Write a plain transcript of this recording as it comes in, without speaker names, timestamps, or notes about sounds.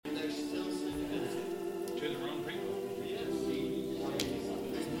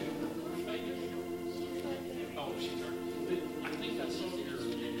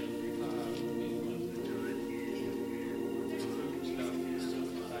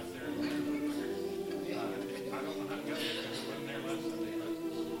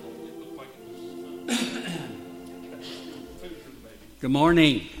Good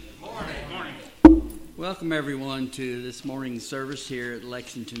morning. Good morning. Welcome everyone to this morning's service here at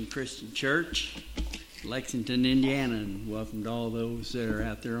Lexington Christian Church, Lexington, Indiana, and welcome to all those that are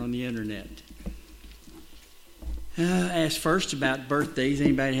out there on the internet. Ask first about birthdays.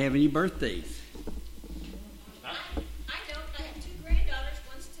 Anybody have any birthdays? I don't. I have two granddaughters.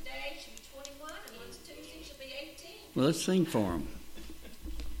 One's today, she'll be 21, and one's Tuesday, she'll be 18. Well, let's sing for them.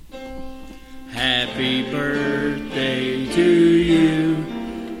 Happy birthday to you.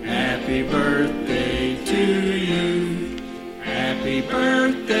 Happy birthday to you. Happy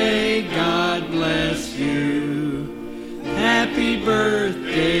birthday, God bless you. Happy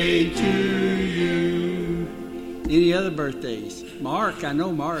birthday to you. Any other birthdays? Mark, I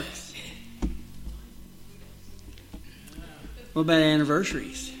know Mark's. What about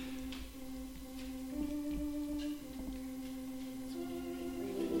anniversaries?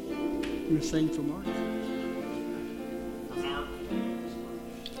 You want to sing for Mark?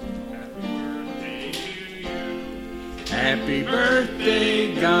 Happy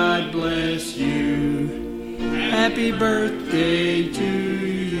birthday, God bless you. Happy birthday to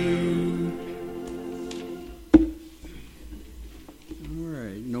you. All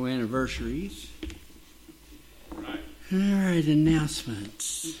right, no anniversaries. All right,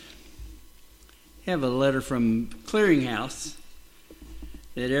 announcements. I have a letter from Clearinghouse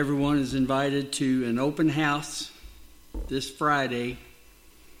that everyone is invited to an open house this Friday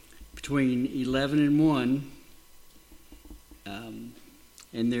between 11 and 1.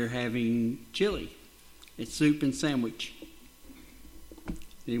 And they're having chili. It's soup and sandwich.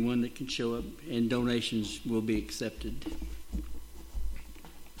 Anyone that can show up, and donations will be accepted.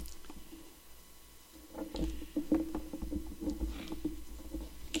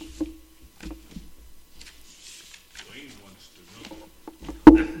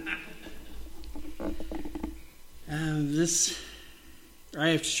 This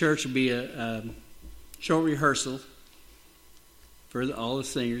right after church will be a short rehearsal for all the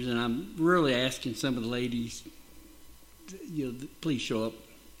singers, and I'm really asking some of the ladies, please show up.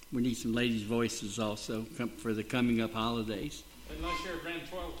 We need some ladies' voices also for the coming up holidays. Unless you're a Grand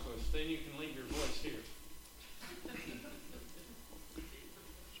 12 host, then you can leave your voice here.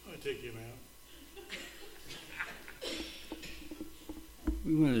 I take him out.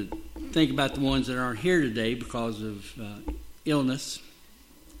 We want to think about the ones that aren't here today because of illness.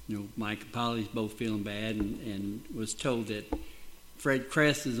 Mike and Polly's both feeling bad, and was told that Fred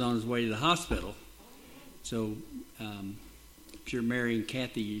Kress is on his way to the hospital. So I'm sure Mary and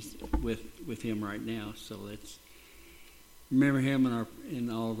Kathy is with him right now. So let's remember him in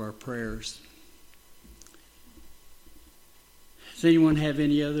all of our prayers. Does anyone have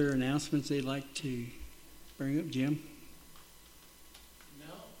any other announcements they'd like to bring up, Jim?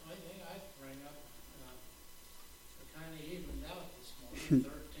 No, I think I'd bring up the kind of evened out this morning,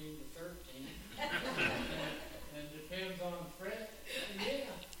 13 to 13. And depends on Fred. Yeah,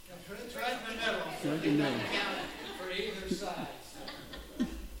 Fred's right in the middle. For either side.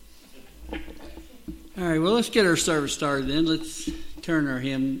 All right, well, let's get our service started then. Let's turn our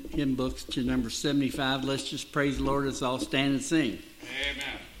hymn books to number 75. Let's just praise the Lord. Let's all stand and sing.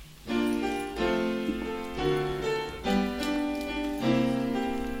 Amen.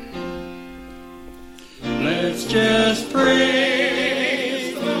 Let's just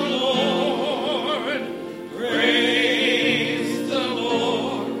praise the Lord. Praise the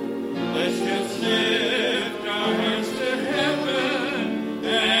Lord. Let's just lift our hands to heaven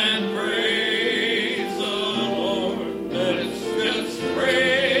and praise the Lord. Let's just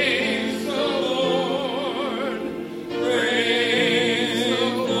praise the Lord. Praise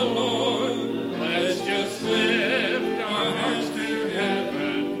the Lord. Let's just lift our hands to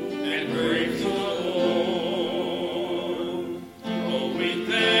heaven and praise the Lord.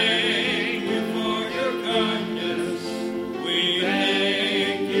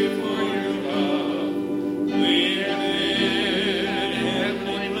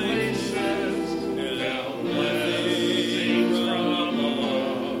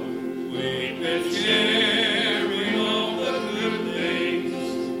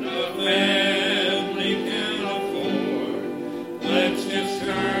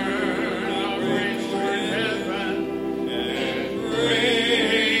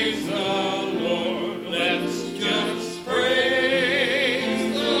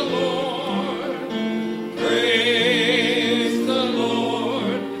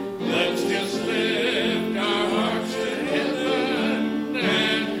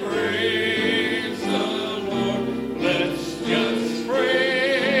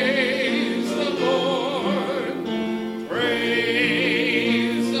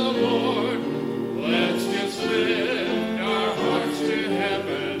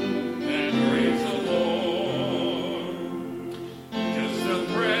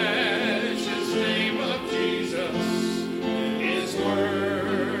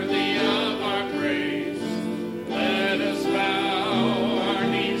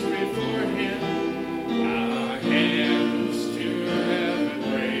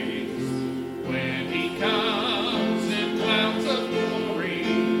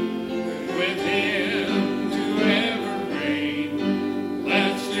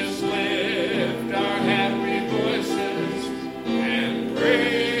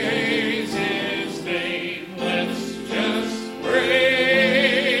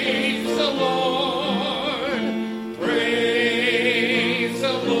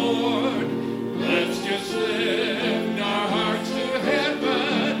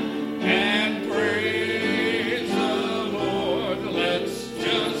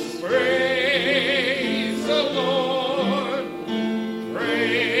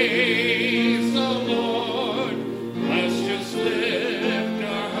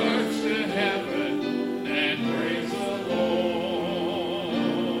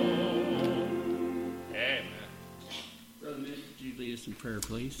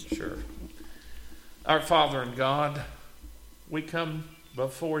 please. Sure. Our Father and God, we come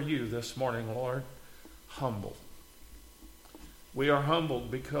before you this morning, Lord, humble. We are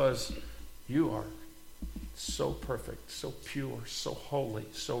humbled because you are so perfect, so pure, so holy,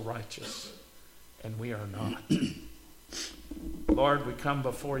 so righteous, and we are not. Lord, we come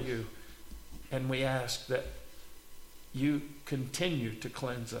before you and we ask that you continue to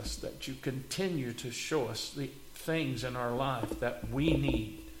cleanse us, that you continue to show us the things in our life that we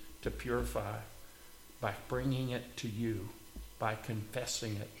need to purify by bringing it to you, by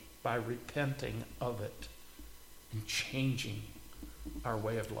confessing it, by repenting of it, and changing our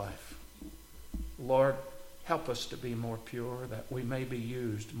way of life. Lord, help us to be more pure, that we may be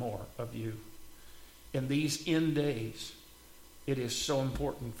used more of you. In these end days, it is so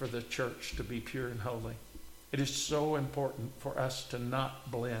important for the church to be pure and holy. It is so important for us to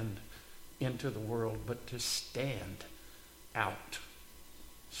not blend into the world, but to stand out.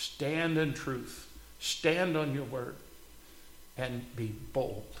 Stand in truth. Stand on your word. And be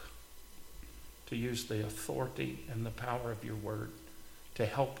bold to use the authority and the power of your word to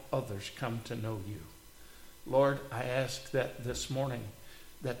help others come to know you. Lord, I ask that this morning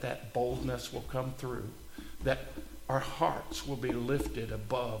that boldness will come through, that our hearts will be lifted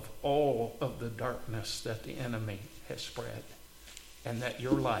above all of the darkness that the enemy has spread, and that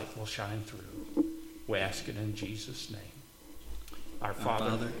your light will shine through. We ask it in Jesus' name. Our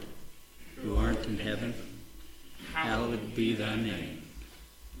Father, who art in heaven, hallowed be thy name.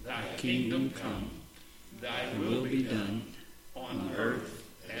 Thy kingdom come, thy will be done on earth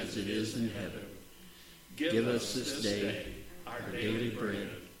as it is in heaven. Give us this day our daily bread,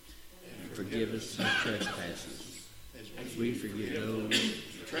 and forgive us our trespasses, as we forgive those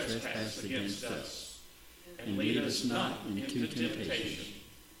who trespass against us. And lead us not into temptation,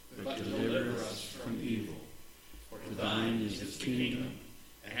 but deliver us from evil. For thine is the kingdom,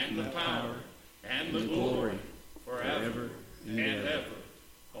 and the power, and the glory, forever and ever.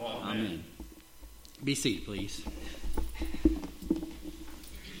 Amen. Be seated, please.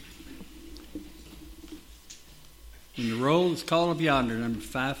 And the roll is called up yonder, number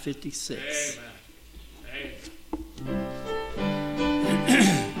 556. Amen.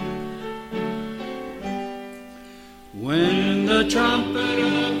 When the trumpet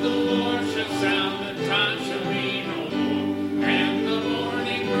of the Lord shall sound, the time shall be no more, and the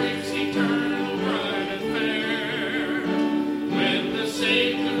morning breaks eternal, bright and fair. When the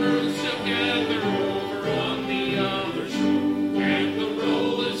saved and earth shall gather over on the other shore, and the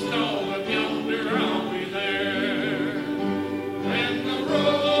roll is called up yonder, I'll be there. When the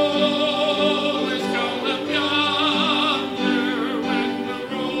roll is called up yonder, when the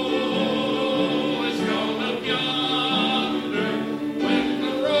roll is called up yonder, when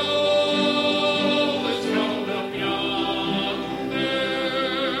the roll is called up yonder,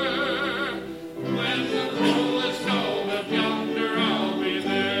 when the roll is called up yonder, I'll be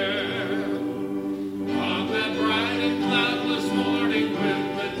there. On that bright and cloudless morning, when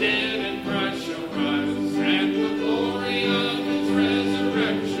the dead in Christ shall rise, and the glory of his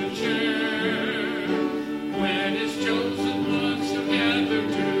resurrection share, when his chosen ones shall gather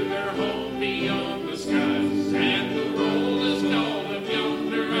to their home beyond the skies, and the roll is called up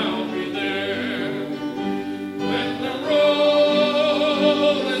yonder, I'll be there. When the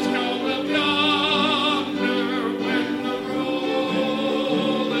roll is called up yonder, when the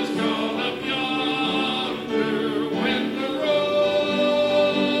roll is called up yonder, when the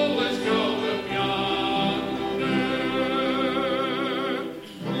roll is called up yonder,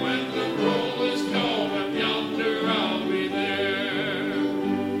 when the roll is called up yonder, I'll be there.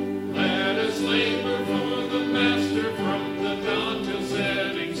 Let us labor for the Master from the dawn till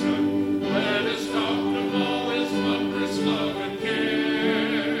setting sun. Let us talk of all his wondrous love and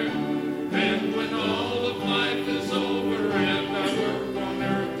care. And when all of life is over and our work on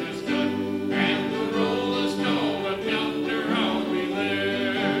earth is done, and the roll is called up yonder, I'll be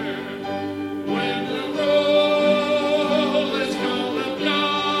there. When the roll is called up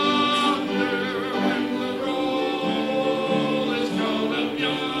yonder, when the roll is called up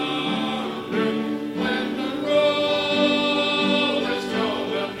yonder, when the roll is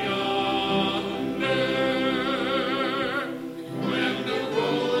called up yonder, when the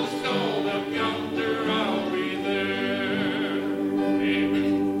roll is called up yonder, I'll be there.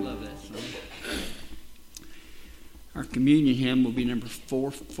 Amen. Love that song. Our communion hymn will be number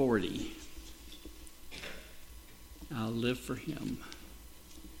 440. I'll live for him.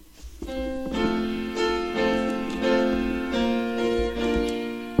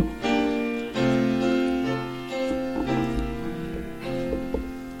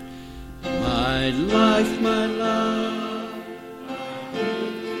 My life, my love,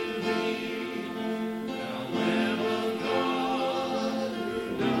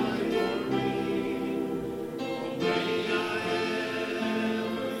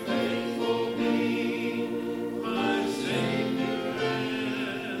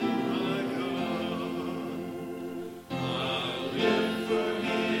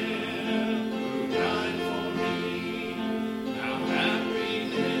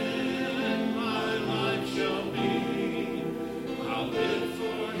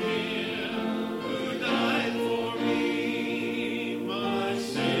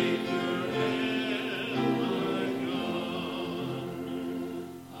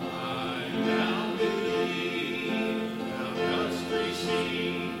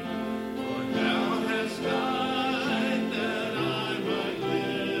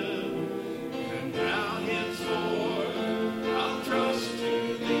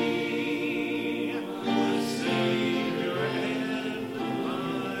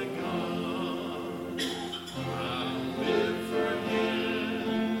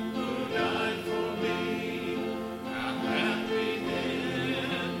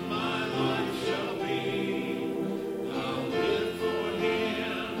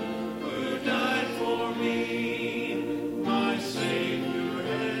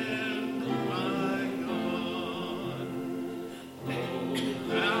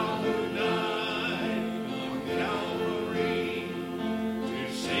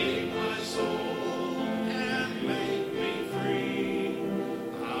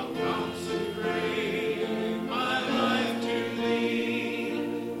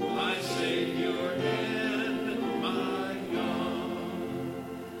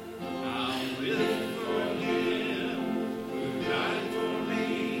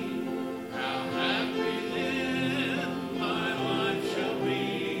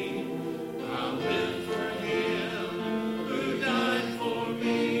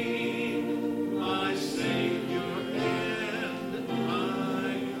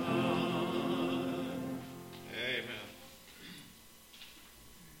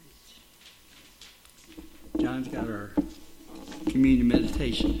 got our communion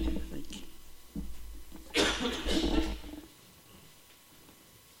meditation, I think.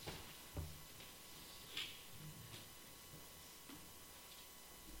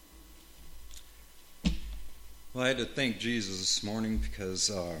 Well, I had to thank Jesus this morning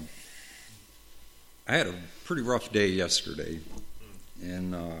because I had a pretty rough day yesterday,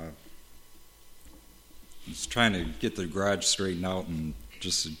 and was trying to get the garage straightened out, and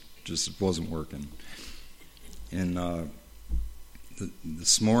just wasn't working. And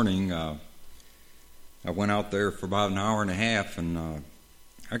this morning, I went out there for about an hour and a half, and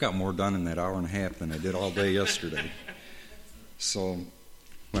I got more done in that hour and a half than I did all day yesterday. So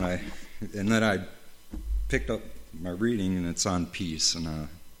then I picked up my reading, and it's on peace, and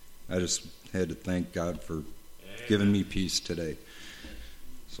I just had to thank God for giving me peace today.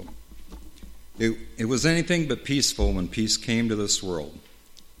 So it was anything but peaceful when peace came to this world.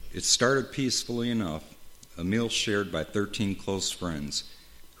 It started peacefully enough, a meal shared by 13 close friends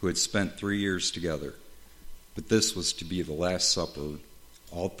who had spent 3 years together. But this was to be the last supper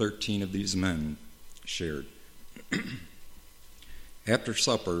all 13 of these men shared. After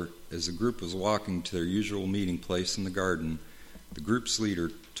supper, as the group was walking to their usual meeting place in the garden, the group's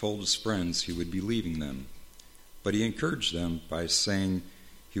leader told his friends he would be leaving them, but he encouraged them by saying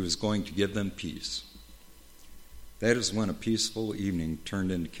he was going to give them peace. That is when a peaceful evening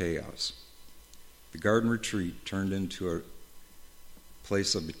turned into chaos. The garden retreat turned into a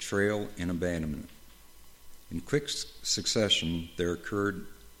place of betrayal and abandonment. In quick succession, there occurred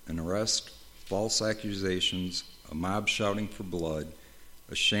an arrest, false accusations, a mob shouting for blood,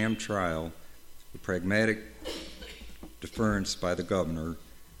 a sham trial, a pragmatic deference by the governor,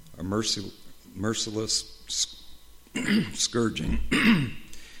 a merciless scourging,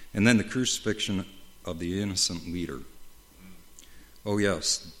 and then the crucifixion of the innocent leader. Oh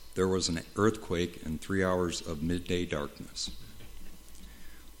yes, there was an earthquake and 3 hours of midday darkness.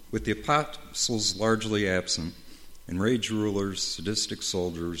 With the apostles largely absent, enraged rulers, sadistic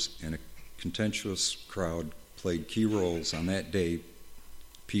soldiers, and a contentious crowd played key roles on that day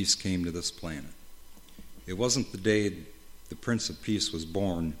peace came to this planet. It wasn't the day the Prince of Peace was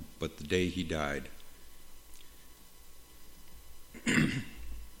born, but the day he died.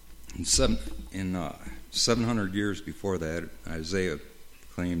 In 700 years before that, Isaiah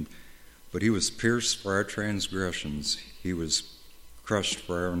claimed, "But he was pierced for our transgressions, he was crushed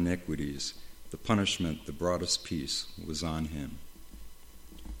for our iniquities. The punishment that brought us peace was on him."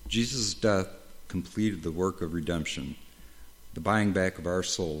 Jesus' death completed the work of redemption, the buying back of our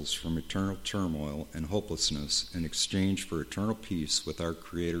souls from eternal turmoil and hopelessness in exchange for eternal peace with our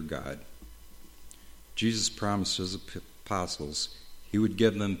Creator God. Jesus promised his apostles he would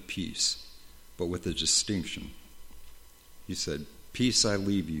give them peace, but with a distinction. He said, "Peace I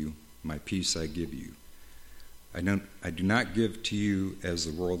leave you, my peace I give you. I do not give to you as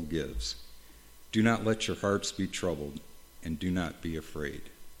the world gives. Do not let your hearts be troubled, and do not be afraid."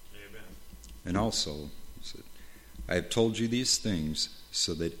 Amen. And also, he said, "I have told you these things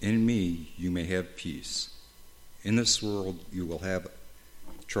so that in me you may have peace. In this world you will have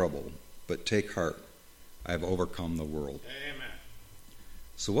trouble, but take heart, I have overcome the world." Amen.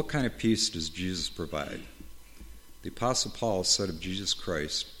 So what kind of peace does Jesus provide? The Apostle Paul said of Jesus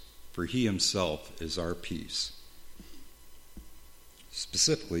Christ, "For he himself is our peace."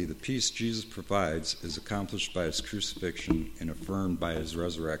 Specifically, the peace Jesus provides is accomplished by his crucifixion and affirmed by his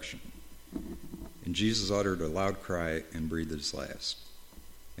resurrection. And Jesus uttered a loud cry and breathed his last.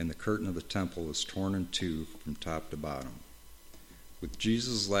 And the curtain of the temple was torn in two from top to bottom. With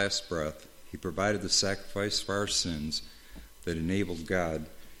Jesus' last breath, he provided the sacrifice for our sins that enabled God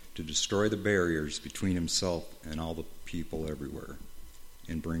to destroy the barriers between himself and all the people everywhere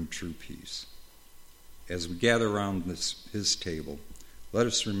and bring true peace. As we gather around his table, let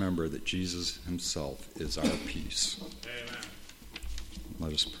us remember that Jesus himself is our peace. Amen.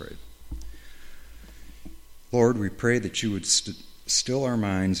 Let us pray. Lord, we pray that you would still our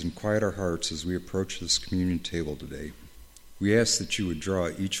minds and quiet our hearts as we approach this communion table today. We ask that you would draw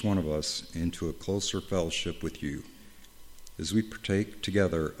each one of us into a closer fellowship with you as we partake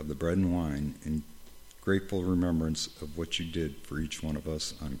together of the bread and wine in grateful remembrance of what you did for each one of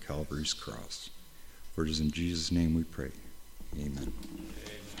us on Calvary's cross. For it is in Jesus' name we pray. Amen.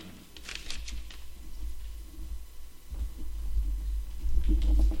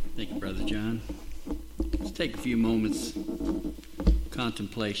 Thank you, Brother John. Let's take a few moments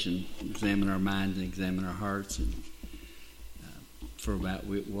contemplation, examine our minds and examine our hearts and for about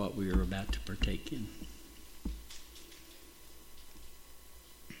what we are about to partake in.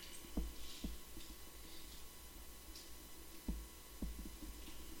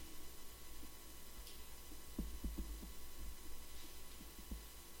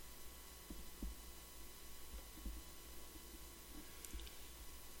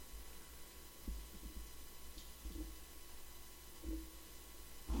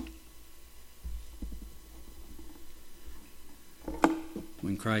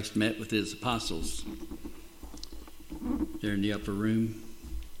 Christ met with his apostles. They're in the upper room.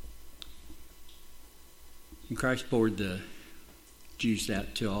 And Christ poured the juice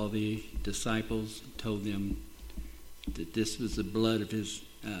out to all the disciples, told them that this was the blood of his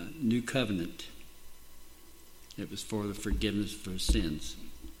new covenant. It was for the forgiveness for sins.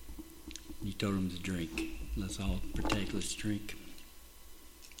 He told them to drink. Let's all partake. Let's drink.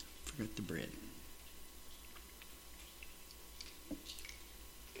 Forgot the bread.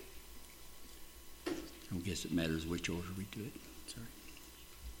 I don't guess it matters which order we do it. Sorry.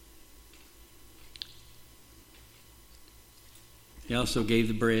 He also gave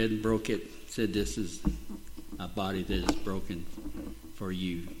the bread and broke it. Said, "This is my body that is broken for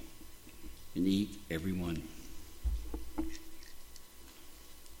you. And eat, everyone."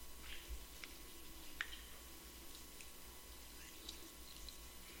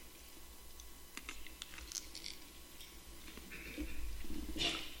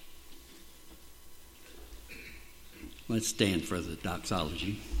 Let's stand for the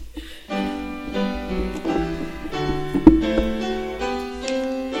doxology.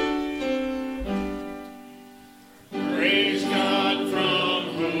 Praise God from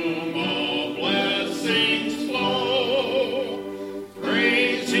whom all blessings flow.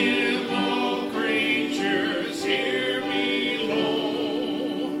 Praise Him, all creatures here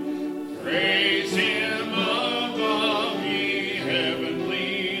below. Praise Him above, ye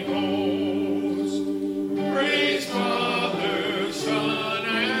heavenly hosts. Praise Father, Son,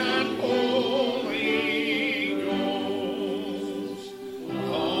 and Holy Ghost.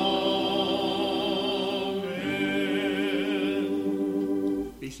 Amen.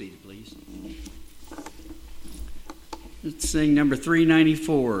 Be seated, please. Let's sing number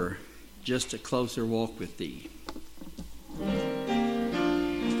 394, Just a Closer Walk with Thee.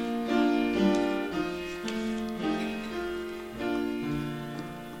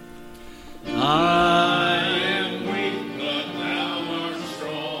 I am weak, but Thou art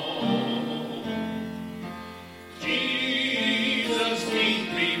strong. Jesus,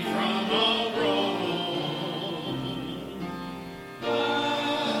 keep me from all wrong.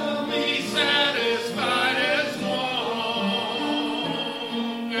 I'll be satisfied as long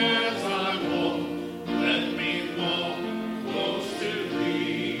as I walk. Let me walk close to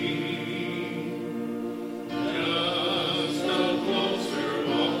Thee. Just a closer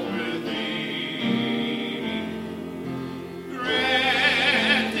walk with Thee.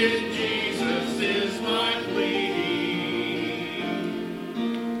 Granted, Jesus is my plea.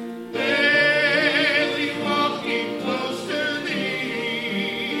 Daily walking close to Thee.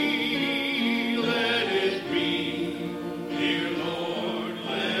 Let it be, dear Lord,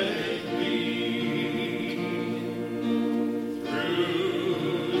 let it be.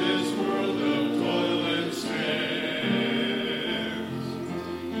 Through this world of toil and snares,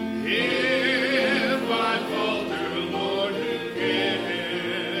 if I falter, Lord, who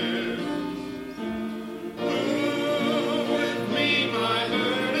cares? Move with me, my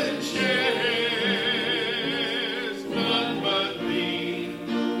burden shares. None but Thee,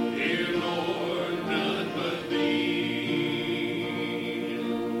 dear Lord, none but Thee.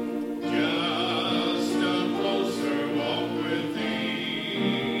 Just a closer walk with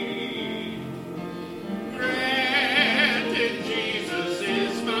Thee. Granted, Jesus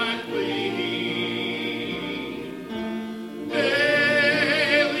is my plea.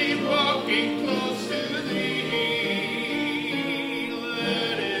 Daily walking close to Thee.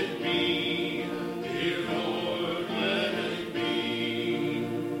 Let it be, dear Lord, let it be.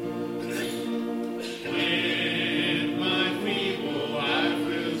 When my feeble life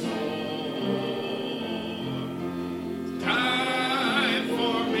is o'er, time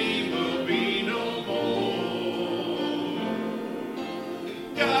for me will be no more.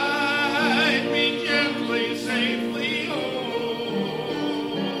 Guide me gently, safely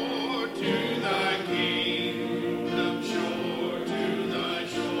o'er to Thy kingdom shore, to Thy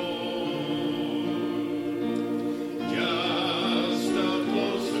shore. Just a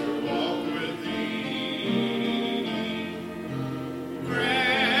closer walk with Thee.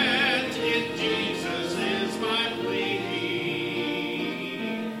 Granted, Jesus is my plea.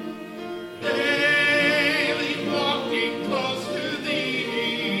 Daily walking close to Thee.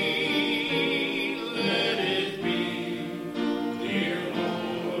 Let it be, dear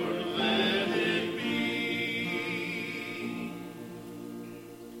Lord, let it be.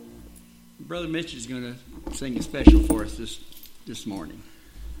 Brother Mitch is going to sing a special for us this morning.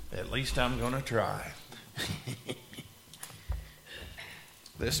 At least I'm going to try.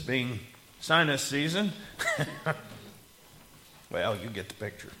 This being sinus season, well, you get the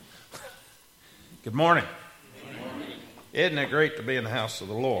picture. Good morning. Isn't it great to be in the house of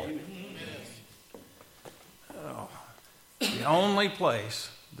the Lord? Oh, the only place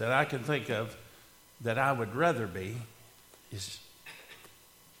that I can think of that I would rather be is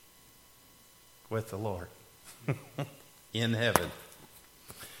with the Lord in heaven.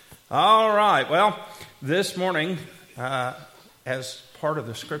 All right. Well, this morning, as part of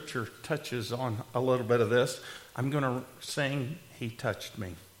the scripture touches on a little bit of this, I'm going to sing "He Touched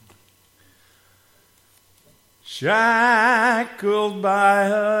Me." Shackled by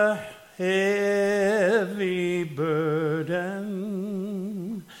a heavy burden,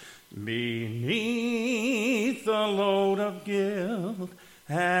 beneath the load of guilt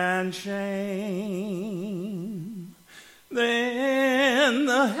and shame, then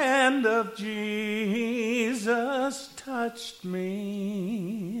the hand of Jesus touched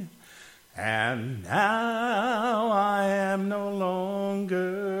me, and now I am no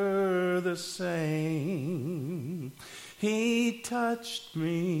longer the same. He touched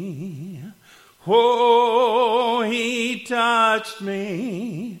me, oh, he touched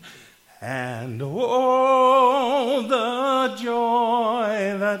me, and oh, the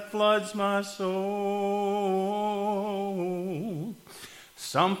joy that floods my soul.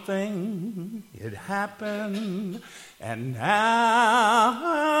 Something had happened, and now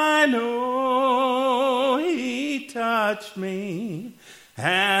I know he touched me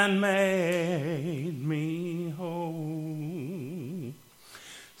and made me whole.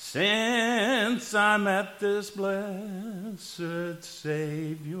 Since I met this blessed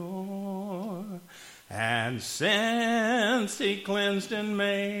Savior, and since he cleansed and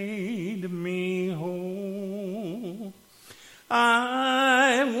made me whole,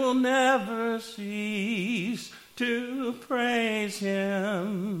 I will never cease to praise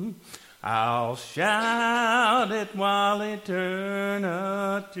him. I'll shout it while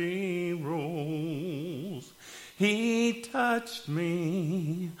eternity rolls. He touched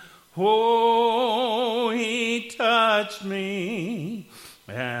me, oh, he touched me,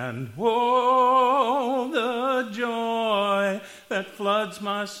 and oh, the joy that floods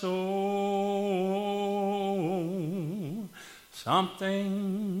my soul.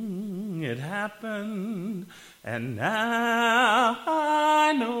 Something had happened, and now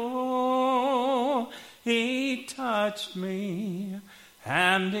I know he touched me,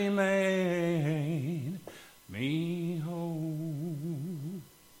 and he made me whole.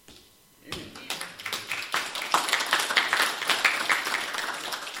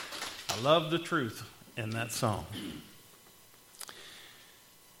 I love the truth in that song.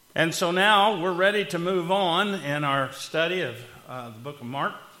 And so now we're ready to move on in our study of the book of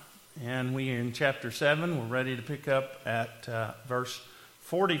Mark. And we are in chapter 7. We're ready to pick up at verse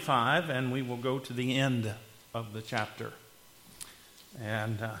 45, and we will go to the end of the chapter.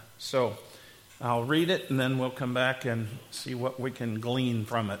 And so I'll read it, and then we'll come back and see what we can glean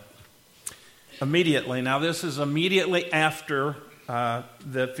from it. Immediately. Now this is immediately after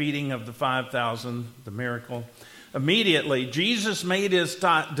the feeding of the 5,000, the miracle. Immediately, Jesus made his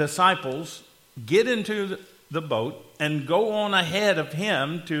disciples get into the boat and go on ahead of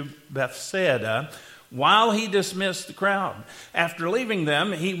him to Bethsaida while he dismissed the crowd. After leaving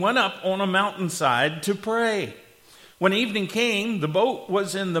them, he went up on a mountainside to pray. When evening came, the boat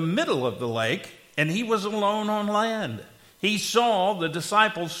was in the middle of the lake, and he was alone on land. He saw the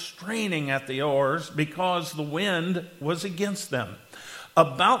disciples straining at the oars because the wind was against them.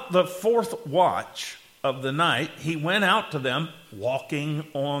 About the fourth watch of the night, he went out to them walking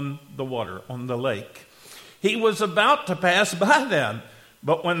on the water, on the lake. He was about to pass by them,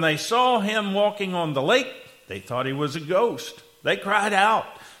 but when they saw him walking on the lake, they thought he was a ghost. They cried out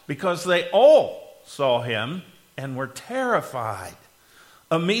because they all saw him and were terrified.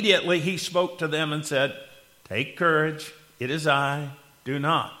 Immediately he spoke to them and said, "Take courage, it is I, do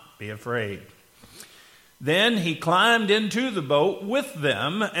not be afraid." Then he climbed into the boat with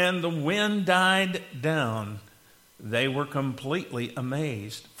them, and the wind died down. They were completely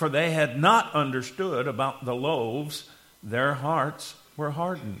amazed, for they had not understood about the loaves. Their hearts were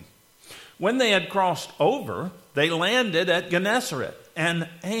hardened. When they had crossed over, they landed at Gennesaret and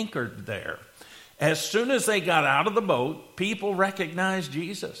anchored there. As soon as they got out of the boat, people recognized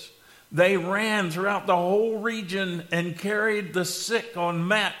Jesus. They ran throughout the whole region and carried the sick on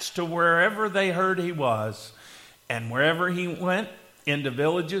mats to wherever they heard he was. And wherever he went, into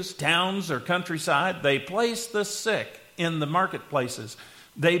villages, towns, or countryside, they placed the sick in the marketplaces.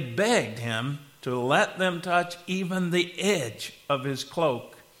 They begged him to let them touch even the edge of his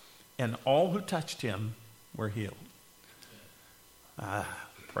cloak. And all who touched him were healed.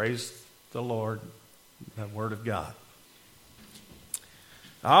 Praise the Lord, the word of God.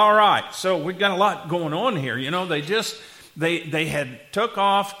 All right, so we've got a lot going on here. You know, they just they had took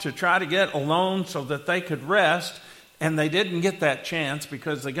off to try to get alone so that they could rest, and they didn't get that chance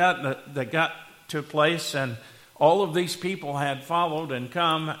because they got to a place and all of these people had followed and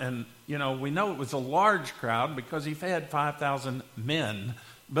come, and we know it was a large crowd because he fed 5,000 men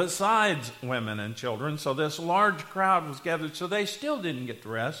besides women and children. So this large crowd was gathered, so they still didn't get to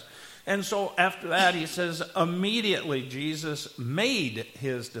rest. And so after that, he says, immediately Jesus made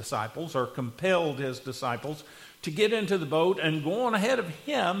his disciples, or compelled his disciples, to get into the boat and go on ahead of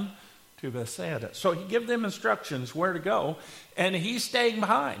him to Bethsaida. So he gave them instructions where to go, and he's staying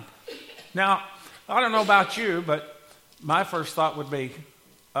behind. Now, I don't know about you, but my first thought would be,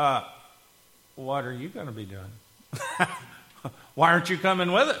 what are you going to be doing? Why aren't you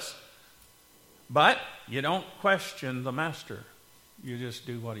coming with us? But you don't question the master. You just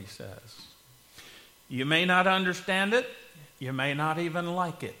do what he says. You may not understand it. You may not even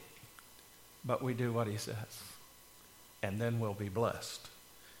like it. But we do what he says. And then we'll be blessed.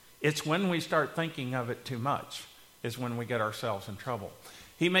 It's when we start thinking of it too much is when we get ourselves in trouble.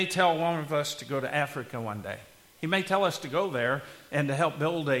 He may tell one of us to go to Africa one day. He may tell us to go there and to help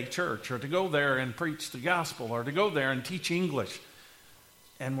build a church, or to go there and preach the gospel, or to go there and teach English.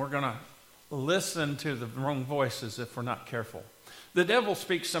 And we're going to listen to the wrong voices if we're not careful. The devil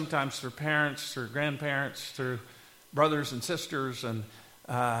speaks sometimes through parents, through grandparents, through brothers and sisters, and,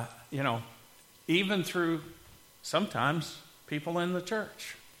 even through sometimes people in the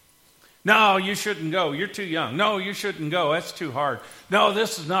church. No, you shouldn't go. You're too young. No, you shouldn't go. That's too hard. No,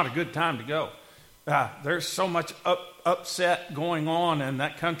 this is not a good time to go. There's so much upset going on in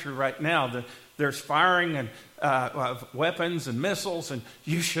that country right now. There's firing and of weapons and missiles, and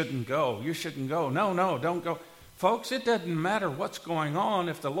you shouldn't go. You shouldn't go. No, don't go. Folks, it doesn't matter what's going on.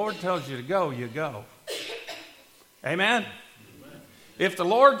 If the Lord tells you to go, you go. Amen? If the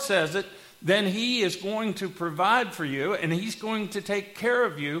Lord says it, then he is going to provide for you, and he's going to take care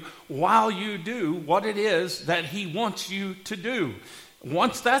of you while you do what it is that he wants you to do.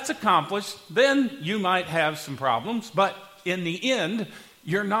 Once that's accomplished, then you might have some problems, but in the end,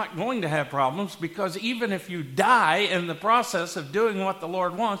 you're not going to have problems, because even if you die in the process of doing what the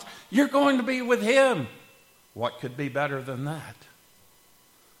Lord wants, you're going to be with him. What could be better than that?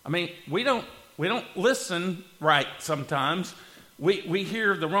 I mean, we don't listen right sometimes. We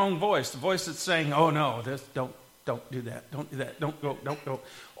hear the wrong voice, the voice that's saying, "Oh no, don't do that, don't do that, don't go."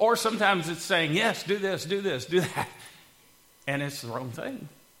 Or sometimes it's saying, "Yes, do this, do that." And it's the wrong thing,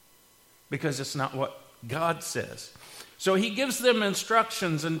 because it's not what God says. So he gives them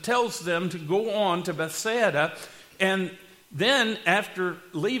instructions and tells them to go on to Bethsaida. And then after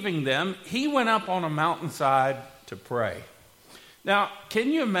leaving them, he went up on a mountainside to pray. Now,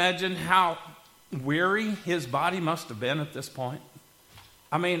 can you imagine how weary his body must have been at this point?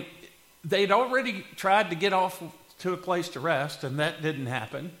 I mean, they'd already tried to get off to a place to rest, and that didn't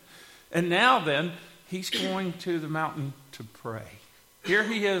happen. And now then, he's going to the mountain to pray. Here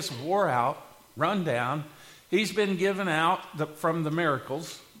he is, wore out, run down. He's been given out from the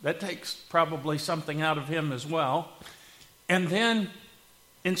miracles. That takes probably something out of him as well. And then,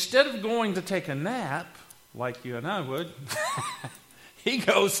 instead of going to take a nap, like you and I would, he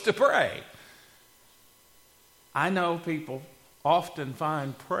goes to pray. I know people often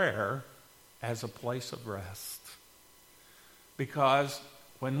find prayer as a place of rest. Because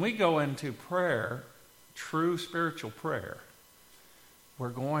when we go into prayer, true spiritual prayer, we're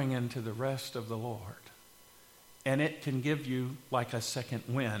going into the rest of the Lord. And it can give you like a second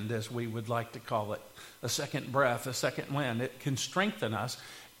wind, as we would like to call it, a second breath, a second wind. It can strengthen us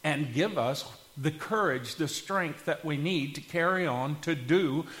and give us the courage, the strength that we need to carry on to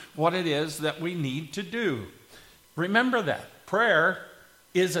do what it is that we need to do. Remember that. Prayer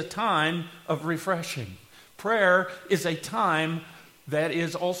is a time of refreshing. Prayer is a time that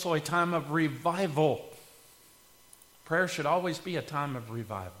is also a time of revival. Prayer should always be a time of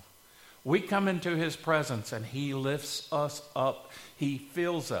revival. We come into his presence and he lifts us up. He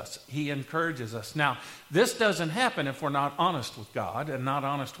fills us. He encourages us. Now, this doesn't happen if we're not honest with God and not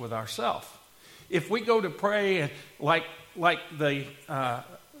honest with ourselves. If we go to pray like the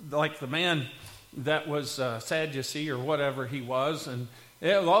man that was Sadducee or whatever he was, and,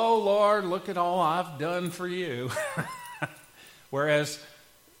 "Oh, Lord, look at all I've done for you." Whereas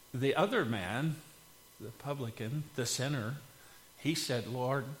the other man, the publican, the sinner, he said,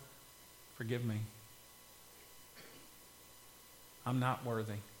 "Lord, forgive me. I'm not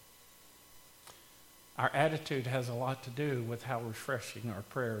worthy." Our attitude has a lot to do with how refreshing our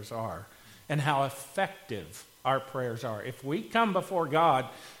prayers are and how effective our prayers are. If we come before God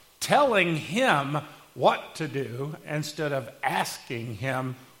telling him what to do instead of asking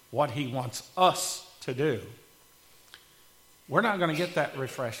him what he wants us to do, we're not going to get that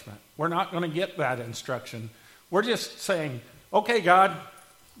refreshment. We're not going to get that instruction. We're just saying, okay, God,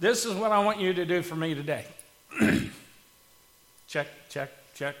 this is what I want you to do for me today. Check, check,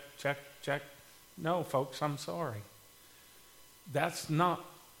 check, check, check. No, folks, I'm sorry. That's not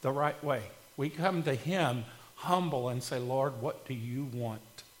the right way. We come to him humble and say, Lord, what do you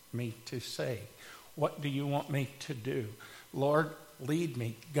want me to say? What do you want me to do? Lord, lead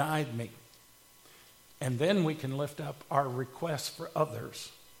me, guide me. And then we can lift up our requests for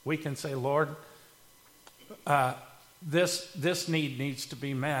others. We can say, Lord, this need needs to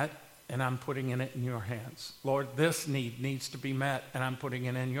be met, and I'm putting it in your hands. Lord, this need needs to be met, and I'm putting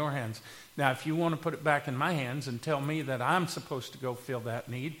it in your hands. Now, if you want to put it back in my hands and tell me that I'm supposed to go fill that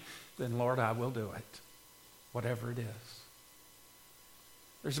need, then, Lord, I will do it, whatever it is.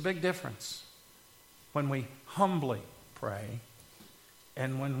 There's a big difference when we humbly pray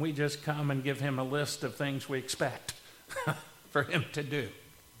and when we just come and give him a list of things we expect for him to do.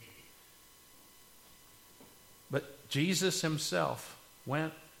 But Jesus himself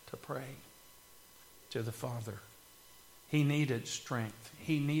went to pray to the Father. He needed strength.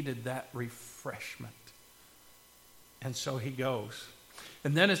 He needed that refreshment. And so he goes.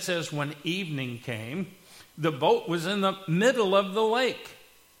 And then it says, when evening came, the boat was in the middle of the lake,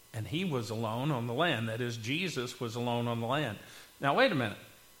 and he was alone on the land. That is, Jesus was alone on the land. Now, wait a minute.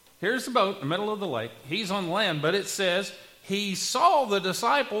 Here's the boat in the middle of the lake. He's on the land, but it says he saw the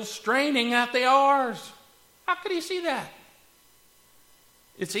disciples straining at the oars. How could he see that?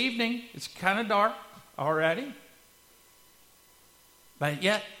 It's evening. It's kind of dark already. But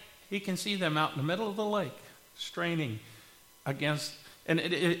yet, he can see them out in the middle of the lake, straining against. And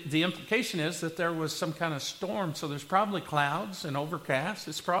the implication is that there was some kind of storm, so there's probably clouds and overcast.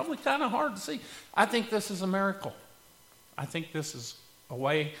 It's probably kind of hard to see. I think this is a miracle. I think this is a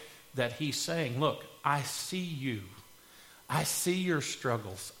way that he's saying, look, I see you. I see your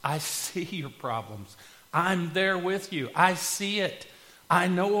struggles. I see your problems. I'm there with you. I see it. I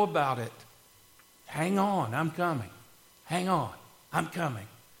know about it. Hang on, I'm coming. Hang on, I'm coming.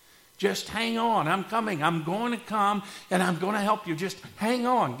 Just hang on, I'm coming. I'm going to come and I'm going to help you. Just hang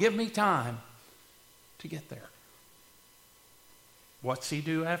on. Give me time to get there. What's he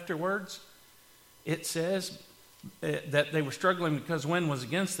do afterwards? It says that they were struggling because wind was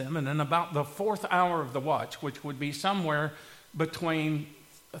against them. And then about the 4th hour of the watch, which would be somewhere between,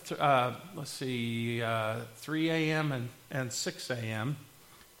 3 a.m. and 6 a.m.,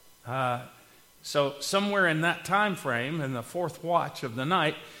 so somewhere in that time frame, in the 4th watch of the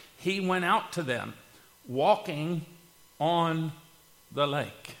night, he went out to them, walking on the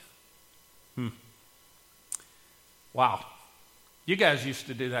lake. Wow. You guys used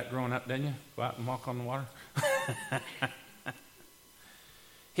to do that growing up, didn't you? Go out and walk on the water.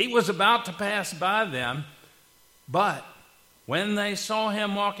 He was about to pass by them, but when they saw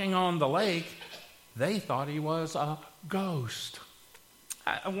him walking on the lake, they thought he was a ghost.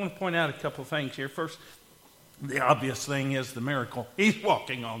 I want to point out a couple of things here. First, the obvious thing is the miracle. He's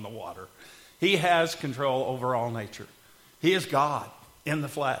walking on the water. He has control over all nature. He is God in the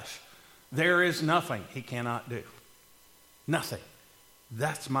flesh. There is nothing he cannot do. Nothing.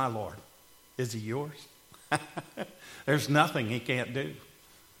 That's my Lord. Is he yours? There's nothing he can't do.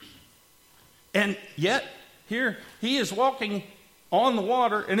 And yet, here, he is walking on the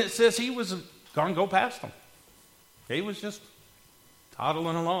water, and it says he was going to go past them. He was just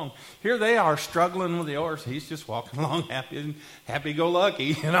toddling along. Here they are struggling with the oars. He's just walking along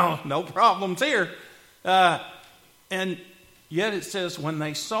happy-go-lucky, no problems here. And yet it says when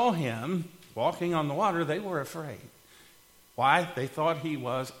they saw him walking on the water, they were afraid. Why? They thought he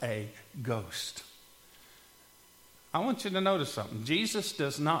was a ghost. I want you to notice something. Jesus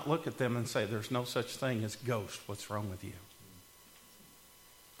does not look at them and say, there's no such thing as ghost. What's wrong with you?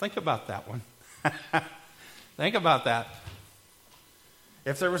 Think about that one. Think about that.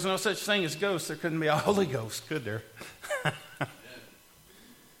 If there was no such thing as ghosts, there couldn't be a Holy Ghost, could there?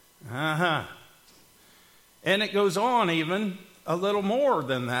 And it goes on even a little more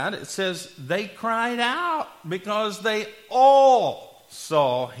than that. It says they cried out because they all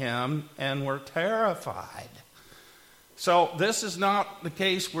saw him and were terrified. So this is not the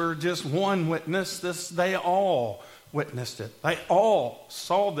case where just one witnessed this. They all witnessed it. They all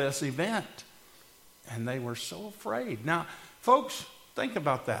saw this event. And they were so afraid. Now, folks, think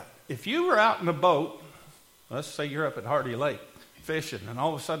about that. If you were out in a boat, let's say you're up at Hardy Lake fishing, and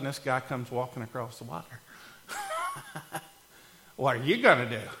all of a sudden this guy comes walking across the water. What are you going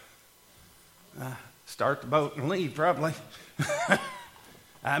to do? Start the boat and leave, probably.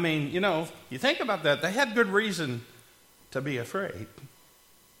 I mean, you think about that. They had good reason to be afraid.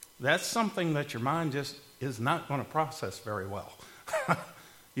 That's something that your mind just is not going to process very well.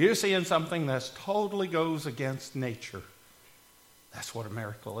 You're seeing something that totally goes against nature. That's what a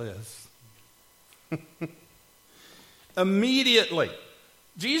miracle is. Immediately,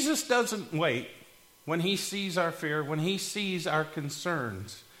 Jesus doesn't wait when he sees our fear, when he sees our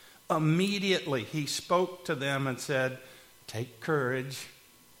concerns. Immediately, he spoke to them and said, "Take courage,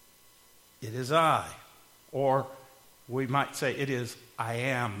 it is I." Or we might say, it is I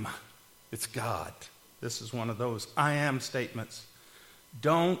am. It's God. This is one of those I am statements.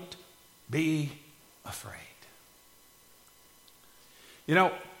 Don't be afraid. You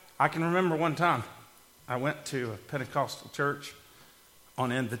know, I can remember one time I went to a Pentecostal church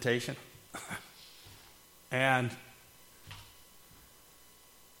on invitation. And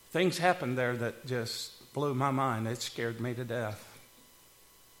things happened there that just blew my mind. It scared me to death.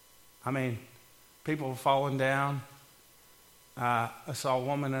 I mean, people were falling down. I saw a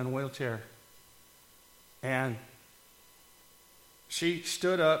woman in a wheelchair. And she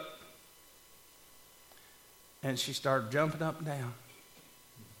stood up and she started jumping up and down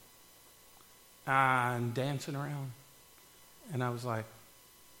and dancing around. And I was like,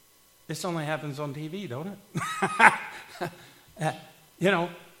 this only happens on TV, don't it? You know,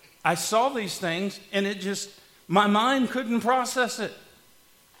 I saw these things and it just, my mind couldn't process it.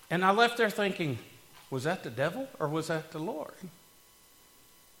 And I left there thinking, was that the devil or was that the Lord?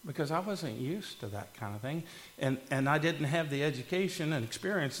 Because I wasn't used to that kind of thing. And I didn't have the education and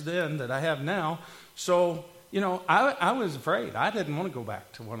experience then that I have now. So, you know, I was afraid. I didn't want to go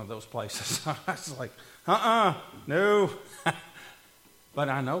back to one of those places. I was like, no. But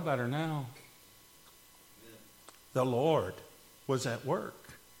I know better now. The Lord was at work.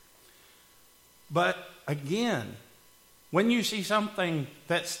 But again, when you see something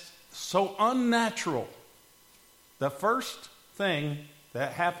that's so unnatural, the first thing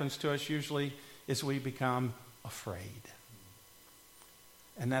that happens to us usually is we become afraid.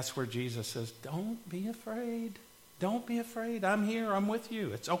 And that's where Jesus says, don't be afraid. Don't be afraid. I'm here. I'm with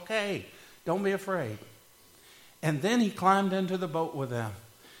you. It's okay. Don't be afraid. And then he climbed into the boat with them.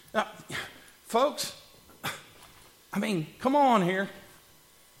 Now, folks, I mean, come on here.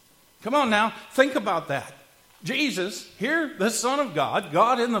 Come on now. Think about that. Jesus, here, the Son of God,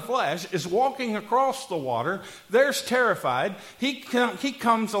 God in the flesh, is walking across the water. They're terrified. He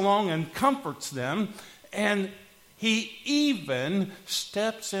comes along and comforts them. And he even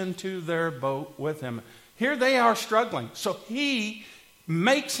steps into their boat with him. Here they are struggling. So he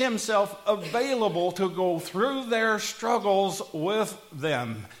makes himself available to go through their struggles with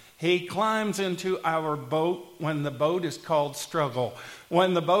them. He climbs into our boat when the boat is called struggle,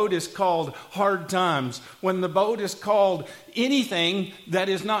 when the boat is called hard times, when the boat is called anything that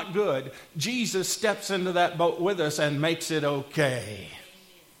is not good. Jesus steps into that boat with us and makes it okay.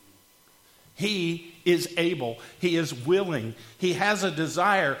 He is able. He is willing. He has a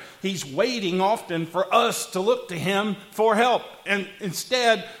desire. He's waiting often for us to look to him for help. And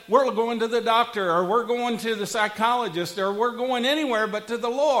instead, we're going to the doctor, or we're going to the psychologist, or we're going anywhere but to the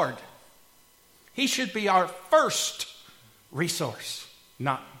Lord. He should be our first resource,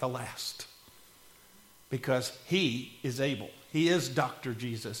 not the last. Because he is able. He is Dr.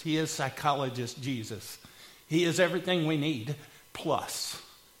 Jesus. He is psychologist Jesus. He is everything we need, plus.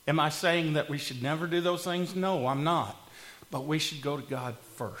 Am I saying that we should never do those things? No, I'm not. But we should go to God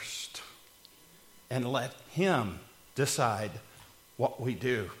first and let him decide what we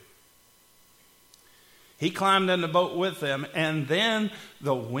do. He climbed in the boat with them, and then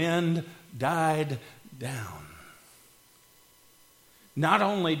the wind died down. Not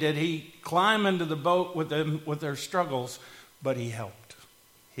only did he climb into the boat with them with their struggles, but he helped.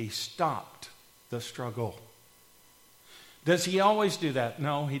 He stopped the struggle. Does he always do that?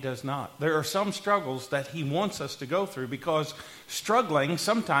 No, he does not. There are some struggles that he wants us to go through because struggling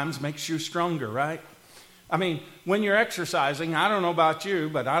sometimes makes you stronger, right? I mean, when you're exercising, I don't know about you,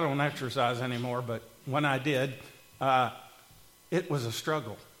 but I don't exercise anymore. But when I did, it was a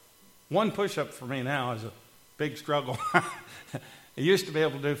struggle. One push-up for me now is a big struggle. I used to be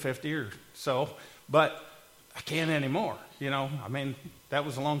able to do 50 or so, but I can't anymore. You know, I mean, that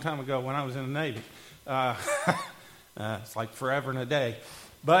was a long time ago when I was in the Navy. It's like forever and a day.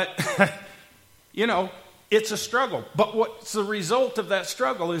 But, you know, it's a struggle. But what's the result of that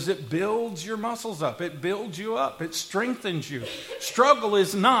struggle is it builds your muscles up. It builds you up. It strengthens you. Struggle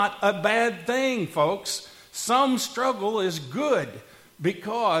is not a bad thing, folks. Some struggle is good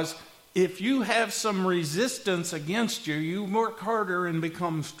because if you have some resistance against you, you work harder and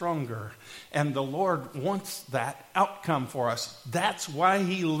become stronger. And the Lord wants that outcome for us. That's why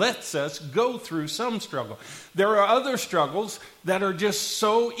he lets us go through some struggle. There are other struggles that are just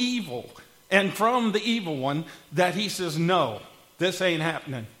so evil and from the evil one that he says, no, this ain't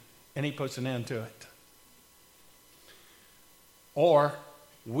happening. And he puts an end to it. Or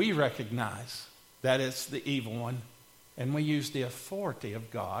we recognize that it's the evil one, and we use the authority of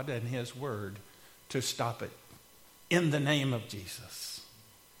God and his word to stop it in the name of Jesus.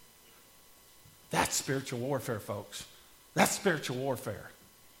 That's spiritual warfare, folks. That's spiritual warfare.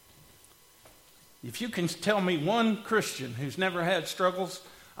 If you can tell me one Christian who's never had struggles,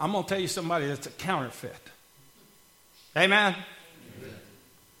 I'm going to tell you somebody that's a counterfeit. Amen? Amen.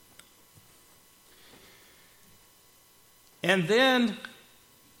 And then,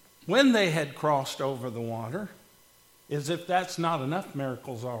 when they had crossed over the water, as if that's not enough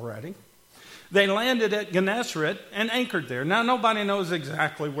miracles already, they landed at Gennesaret and anchored there. Now, nobody knows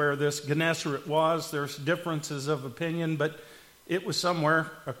exactly where this Gennesaret was. There's differences of opinion, but it was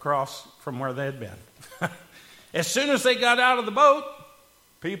somewhere across from where they had been. As soon as they got out of the boat,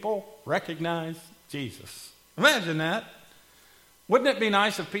 people recognized Jesus. Imagine that. Wouldn't it be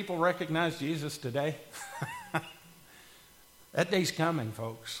nice if people recognized Jesus today? That day's coming,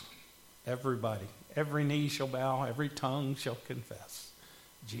 folks. Everybody. Every knee shall bow. Every tongue shall confess.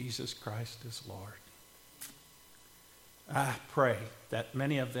 Jesus Christ is Lord. I pray that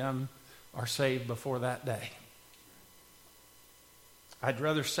many of them are saved before that day. I'd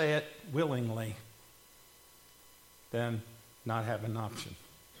rather say it willingly than not have an option.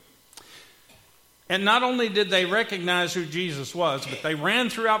 And not only did they recognize who Jesus was, but they ran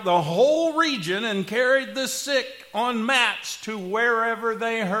throughout the whole region and carried the sick on mats to wherever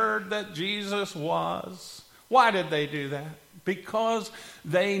they heard that Jesus was. Why did they do that? Because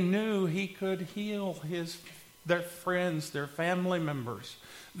they knew he could heal their friends, their family members.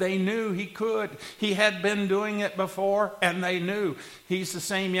 They knew he could. He had been doing it before, and they knew he's the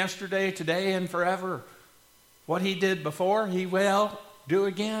same yesterday, today, and forever. What he did before, he will do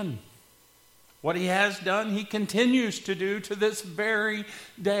again. What he has done, he continues to do to this very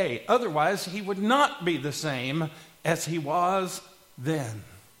day. Otherwise, he would not be the same as he was then.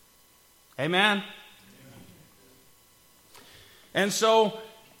 Amen? And so,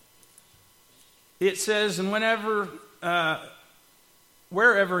 it says, and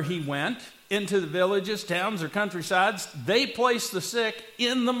wherever he went, into the villages, towns, or countrysides, they placed the sick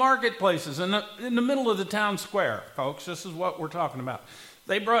in the marketplaces, in the middle of the town square. Folks, this is what we're talking about.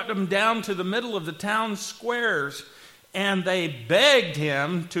 They brought them down to the middle of the town squares, and they begged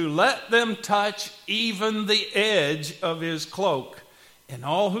him to let them touch even the edge of his cloak. And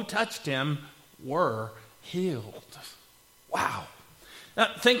all who touched him were healed. Wow.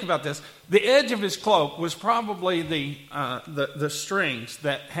 Now, think about this. The edge of his cloak was probably the strings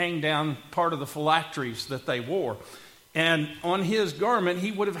that hang down part of the phylacteries that they wore. And on his garment,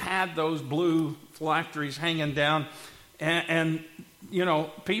 he would have had those blue phylacteries hanging down. And you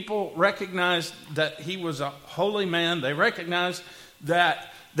know, people recognized that he was a holy man. They recognized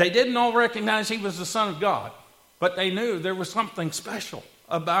that they didn't all recognize he was the Son of God, but they knew there was something special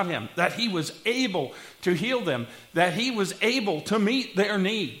about him, that he was able to heal them, that he was able to meet their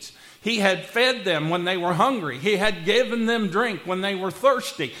needs. He had fed them when they were hungry. He had given them drink when they were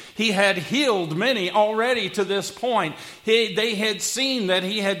thirsty. He had healed many already to this point. They had seen that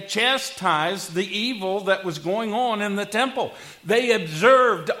he had chastised the evil that was going on in the temple. They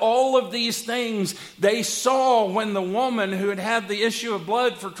observed all of these things. They saw when the woman who had had the issue of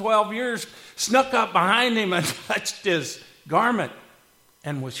blood for 12 years snuck up behind him and touched his garment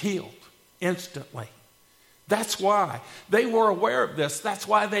and was healed instantly. That's why they were aware of this. That's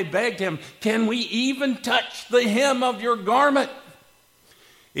why they begged him, can we even touch the hem of your garment?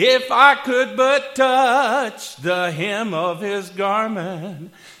 If I could but touch the hem of his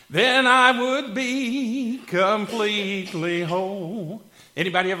garment, then I would be completely whole.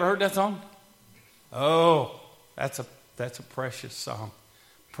 Anybody ever heard that song? Oh, that's a precious song.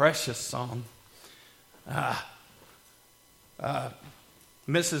 Precious song.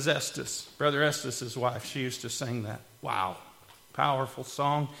 Mrs. Estes, Brother Estes' wife, she used to sing that. Wow. Powerful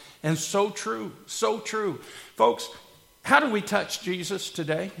song. And so true. So true. Folks, how do we touch Jesus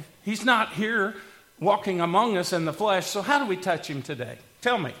today? He's not here walking among us in the flesh, so how do we touch him today?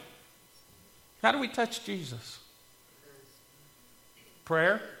 Tell me. How do we touch Jesus?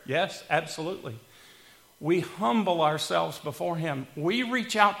 Prayer? Yes, absolutely. We humble ourselves before him. We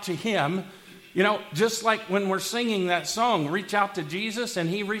reach out to him. You know, just like when we're singing that song, reach out to Jesus and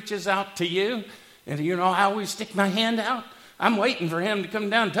he reaches out to you. And you know how we stick my hand out? I'm waiting for him to come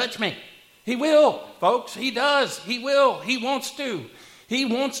down and touch me. He will, folks. He does. He will. He wants to. He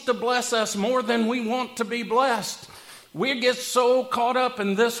wants to bless us more than we want to be blessed. We get so caught up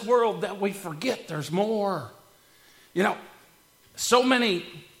in this world that we forget there's more. You know, so many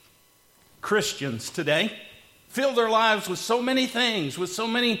Christians today fill their lives with so many things, with so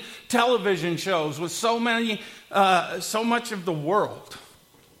many television shows, with so much of the world,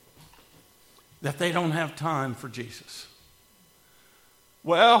 that they don't have time for Jesus.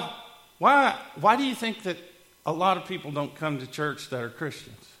 Well, why do you think that a lot of people don't come to church that are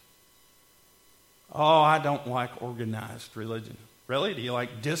Christians? Oh, I don't like organized religion. Really? Do you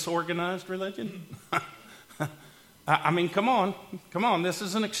like disorganized religion? I mean, come on. This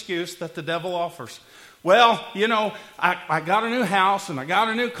is an excuse that the devil offers. Well, I got a new house and I got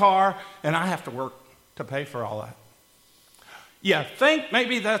a new car and I have to work to pay for all that. You think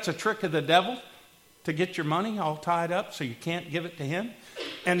maybe that's a trick of the devil to get your money all tied up so you can't give it to him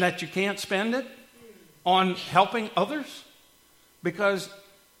and that you can't spend it on helping others? Because,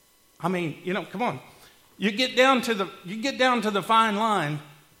 come on. You get down to the fine line.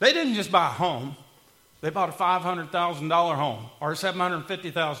 They didn't just buy a home. They bought a $500,000 home or a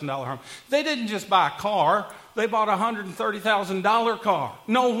 $750,000 home. They didn't just buy a car. They bought a $130,000 car.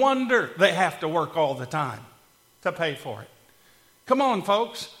 No wonder they have to work all the time to pay for it. Come on,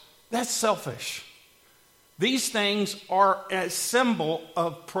 folks. That's selfish. These things are a symbol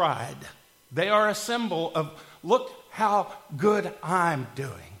of pride. They are a symbol of, look how good I'm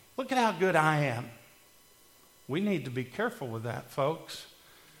doing. Look at how good I am. We need to be careful with that, folks.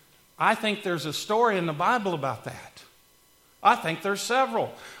 I think there's a story in the Bible about that. I think there's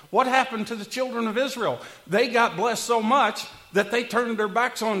several. What happened to the children of Israel? They got blessed so much that they turned their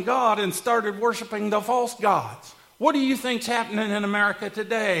backs on God and started worshiping the false gods. What do you think's happening in America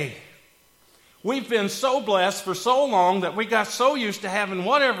today? We've been so blessed for so long that we got so used to having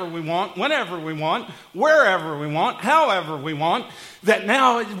whatever we want, whenever we want, wherever we want, however we want, that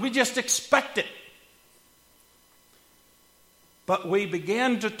now we just expect it. But we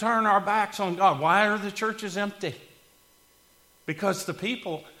began to turn our backs on God. Why are the churches empty? Because the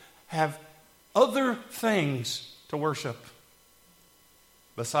people have other things to worship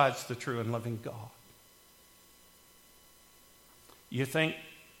besides the true and living God. You think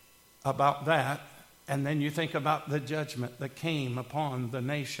about that, and then you think about the judgment that came upon the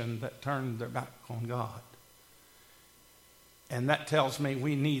nation that turned their back on God. And that tells me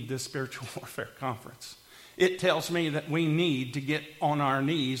we need this spiritual warfare conference. It tells me that we need to get on our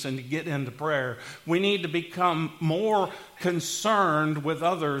knees and to get into prayer. We need to become more concerned with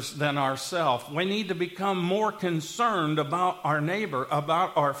others than ourselves. We need to become more concerned about our neighbor,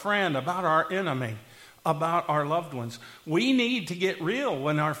 about our friend, about our enemy, about our loved ones. We need to get real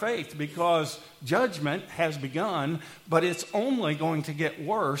in our faith because judgment has begun, but it's only going to get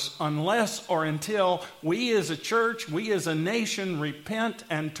worse unless or until we as a church, we as a nation repent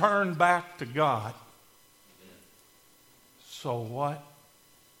and turn back to God. So what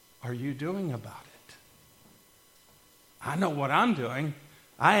are you doing about it? I know what I'm doing.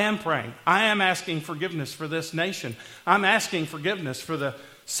 I am praying. I am asking forgiveness for this nation. I'm asking forgiveness for the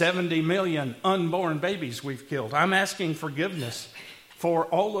 70 million unborn babies we've killed. I'm asking forgiveness for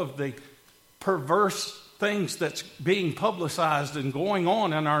all of the perverse things that's being publicized and going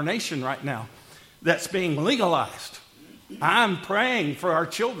on in our nation right now that's being legalized. I'm praying for our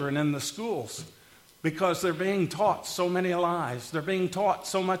children in the schools because they're being taught so many lies. They're being taught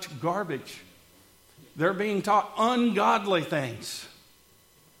so much garbage. They're being taught ungodly things.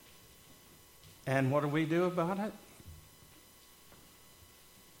 And what do we do about it?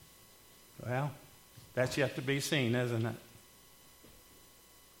 Well, that's yet to be seen, isn't it?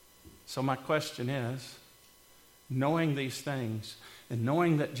 So my question is, knowing these things and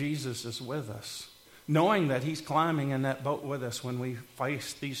knowing that Jesus is with us, knowing that he's climbing in that boat with us when we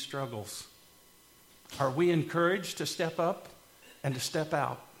face these struggles, are we encouraged to step up and to step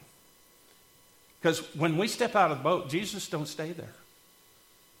out? Because when we step out of the boat, Jesus don't stay there.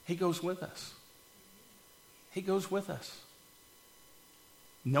 He goes with us. He goes with us.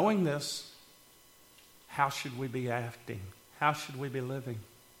 Knowing this, how should we be acting? How should we be living?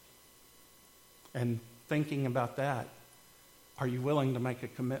 And thinking about that, are you willing to make a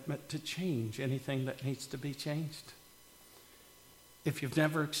commitment to change anything that needs to be changed? If you've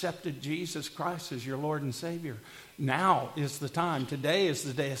never accepted Jesus Christ as your Lord and Savior, now is the time. Today is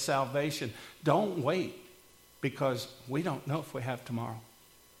the day of salvation. Don't wait, because we don't know if we have tomorrow.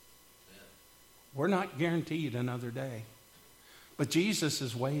 We're not guaranteed another day. But Jesus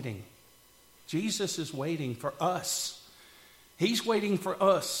is waiting. Jesus is waiting for us. He's waiting for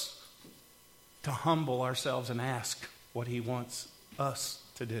us to humble ourselves and ask what he wants us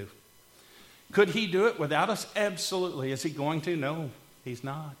to do. Could he do it without us? Absolutely. Is he going to? No, he's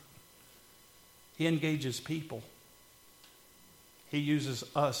not. He engages people. He uses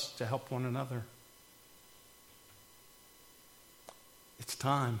us to help one another. It's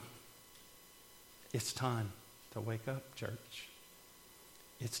time. It's time to wake up, church.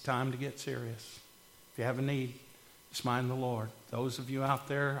 It's time to get serious. If you have a need, just mind the Lord. Those of you out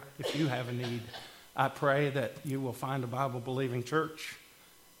there, if you have a need, I pray that you will find a Bible-believing church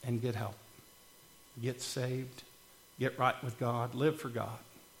and get help. Get saved. Get right with God. Live for God.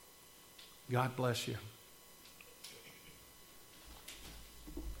 God bless you.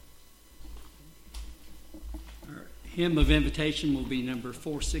 Our hymn of invitation will be number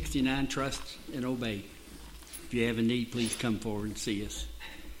 469, Trust and Obey. If you have a need, please come forward and see us.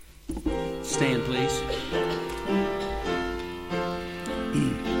 Stand, please.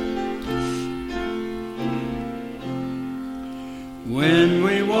 When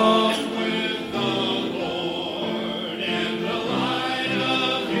we walk with the Lord in the light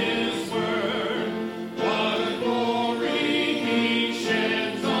of His word, what a glory He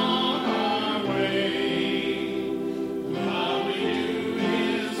sheds on our way. While we do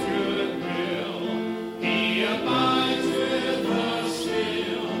His good will, He abides with us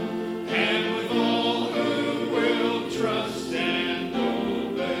still, and with all who will trust and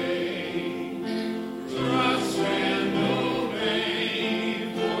obey. Trust and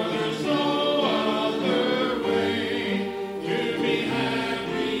obey, for there's no other way to be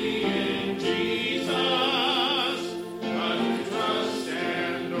happy in Jesus but to trust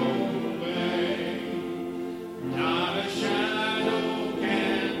and obey. Not a shadow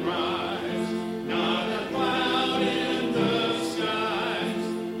can rise, not a cloud in the skies,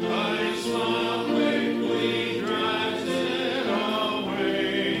 but His love quickly drives it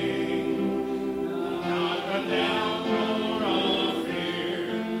away. Not a doubt nor a fear,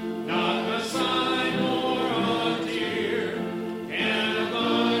 not a sign nor a tear, can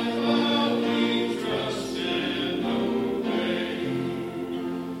abide while we trust and obey.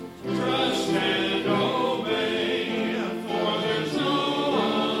 Trust and obey, for there's no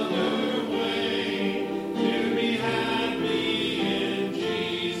other way to be happy in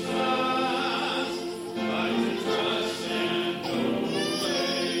Jesus but to trust and obey.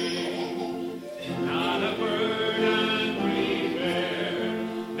 Not a burden we bear,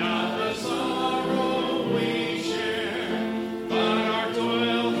 not a sorrow we share, but our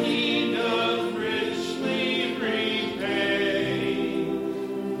toil He doth richly repay.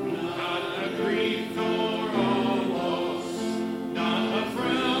 Not a grief nor a loss, not a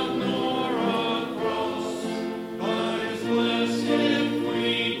frown nor a cross, but is blessed if we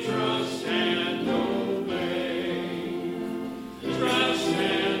trust and obey. Trust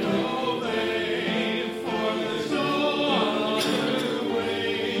and obey, for there's no other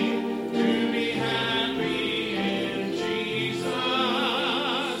way to be happy in Jesus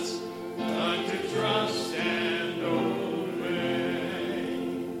but to trust and obey.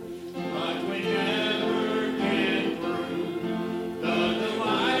 But we never can prove the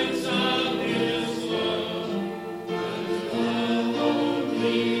delights of His love, but on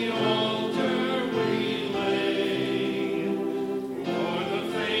the altar we lay. For the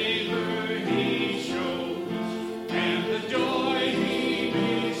favor He shows and the joy He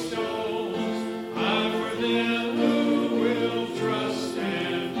bestows are for them who will trust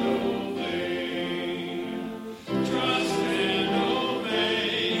and obey. Trust and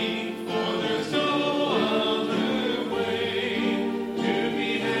obey, for there's no other way to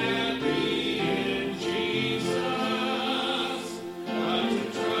be happy in Jesus but to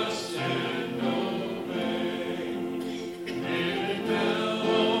trust and obey. And in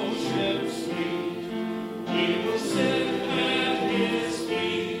fellowship sweet, we will sit at His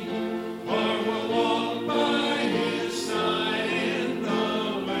feet, or we'll walk by His side in the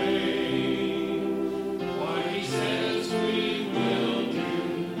way. What He says we will do,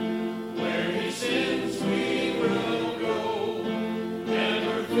 where He sends we will go.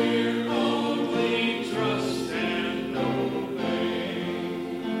 Never fear, only trust and obey.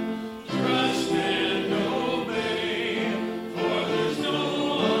 Trust and obey, for there's no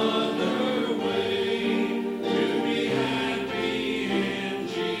other way to be happy in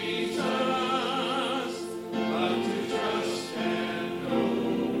Jesus but to trust and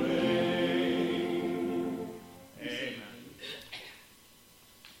obey. Amen.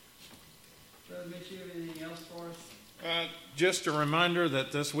 Brother Mitch, you have anything else for us? Just a reminder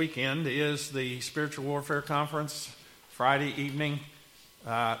that this weekend is the Spiritual Warfare Conference, Friday evening,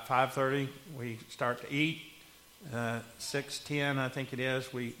 5:30. We start to eat. 6:10, I think it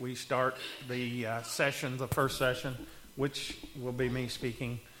is. We start the session, the first session, which will be me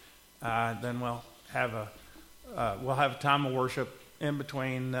speaking. Then we'll have a time of worship in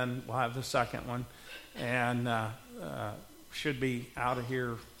between. Then we'll have the second one, and should be out of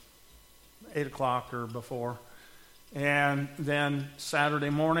here 8 o'clock or before. And then Saturday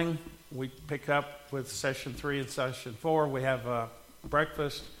morning, we pick up with session 3 and session 4. We have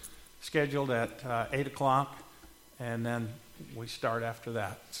breakfast scheduled at 8 o'clock, and then we start after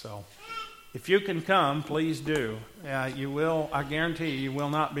that. So if you can come, please do. You will, I guarantee you will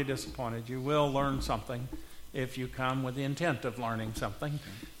not be disappointed. You will learn something if you come with the intent of learning something.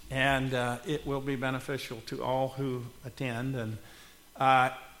 And it will be beneficial to all who attend. And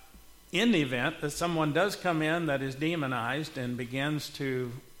in the event that someone does come in that is demonized and begins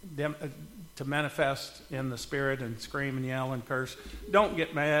to manifest in the spirit and scream and yell and curse, don't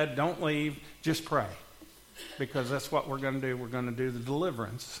get mad, don't leave, just pray. Because that's what we're going to do. We're going to do the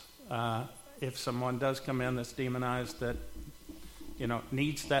deliverance. If someone does come in that's demonized that,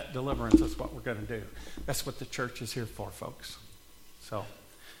 needs that deliverance, that's what we're going to do. That's what the church is here for, folks. So,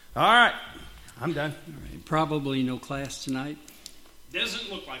 all right, I'm done. All right. Probably no class tonight.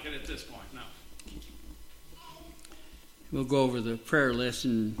 Doesn't look like it at this point, no. We'll go over the prayer list,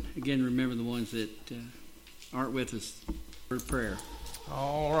 and again, remember the ones that aren't with us for prayer.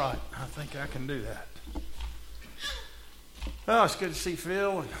 All right, I think I can do that. Oh, it's good to see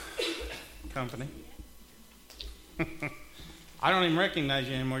Phil and company. I don't even recognize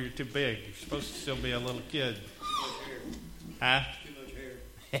you anymore. You're too big. You're supposed to still be a little kid. Too much hair. Huh? Too much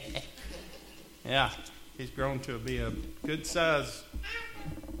hair. Yeah, he's grown to be a good size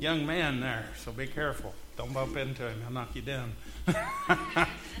young man there, so be careful. Don't bump into him. He'll knock you down.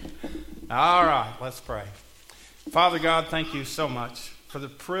 All right, let's pray. Father God, thank you so much for the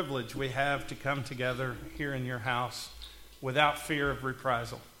privilege we have to come together here in your house without fear of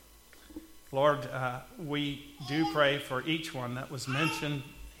reprisal. Lord, we do pray for each one that was mentioned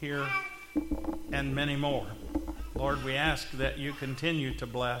here and many more. Lord, we ask that you continue to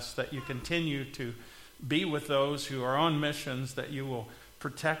bless, that you continue to be with those who are on missions, that you will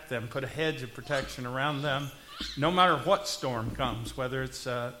protect them, put a hedge of protection around them, no matter what storm comes, whether it's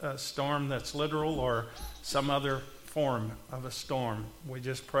a storm that's literal or some other form of a storm. We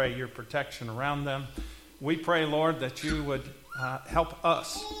just pray your protection around them. We pray, Lord, that you would help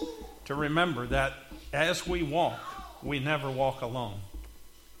us to remember that as we walk, we never walk alone.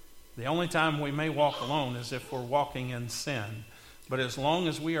 The only time we may walk alone is if we're walking in sin. But as long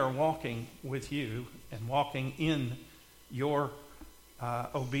as we are walking with you and walking in your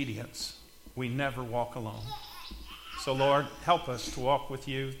obedience, we never walk alone. So, Lord, help us to walk with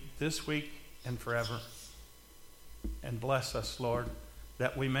you this week and forever. And bless us, Lord,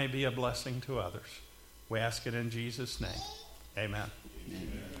 that we may be a blessing to others. We ask it in Jesus' name. Amen.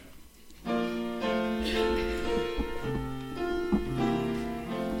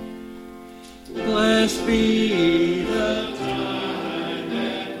 Blessed be the tie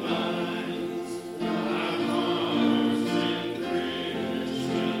that binds our hearts in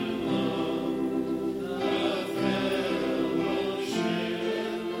Christian love, the fellowship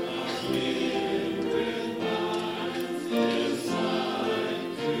of kindred minds is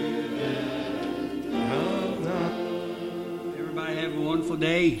like to that. Everybody have a wonderful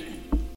day.